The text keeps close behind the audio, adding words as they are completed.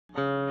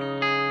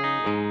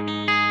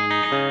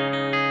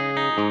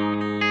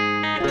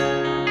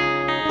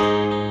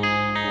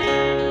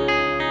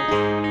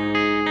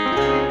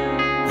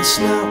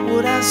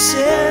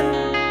sin.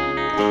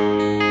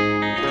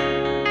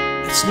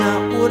 It's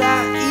not what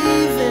I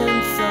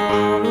even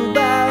thought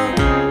about.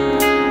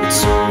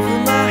 It's over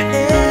my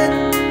head,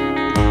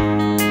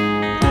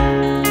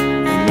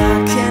 and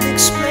I can't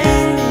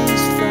explain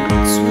these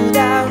thoughts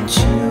without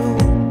you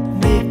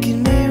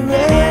making me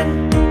red.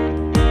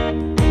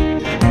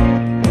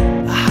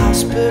 A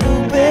hospital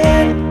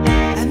bed,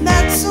 and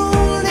that's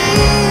only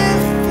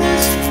if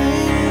this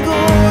thing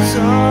goes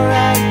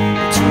alright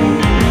between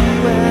you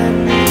and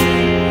me.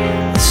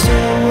 I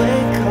still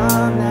wake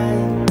all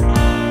night.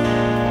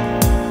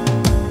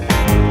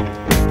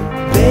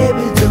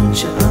 Baby, don't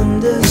you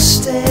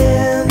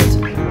understand?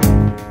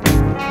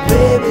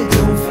 Baby,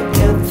 don't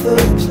forget the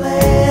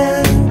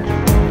plan.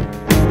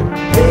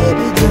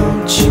 Baby,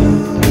 don't you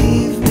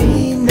leave me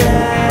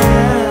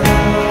now.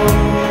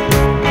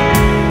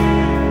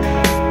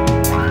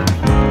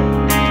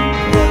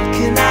 What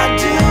can I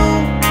do?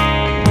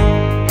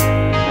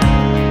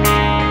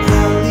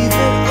 I'll leave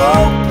it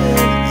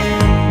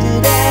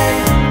open-ended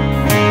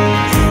and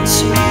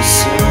answer you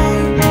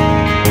soon.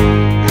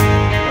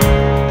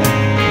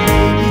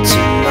 Maybe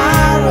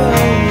tomorrow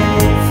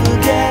you'll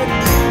forget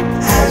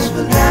as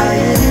we're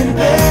lying in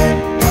bed.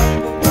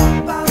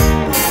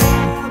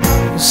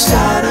 We'll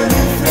start a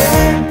new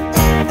thread,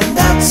 and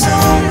that's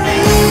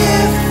only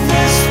if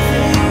this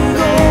thing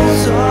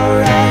goes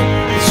alright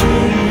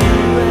between you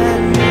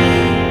and me.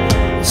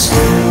 We'll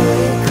still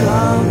wake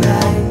all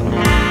night.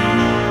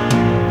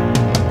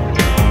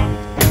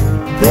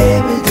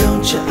 Baby,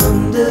 don't you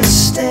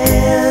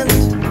understand?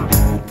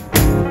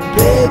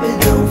 Baby,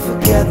 don't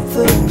forget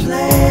the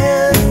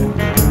plan.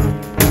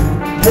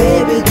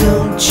 Baby,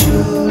 don't you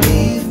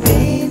leave me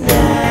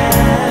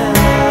now.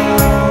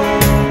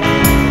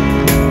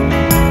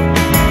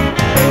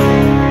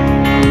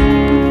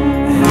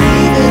 And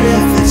even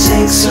if it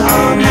takes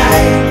all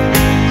night,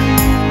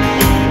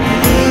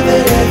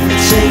 even if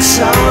it takes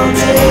all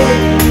day,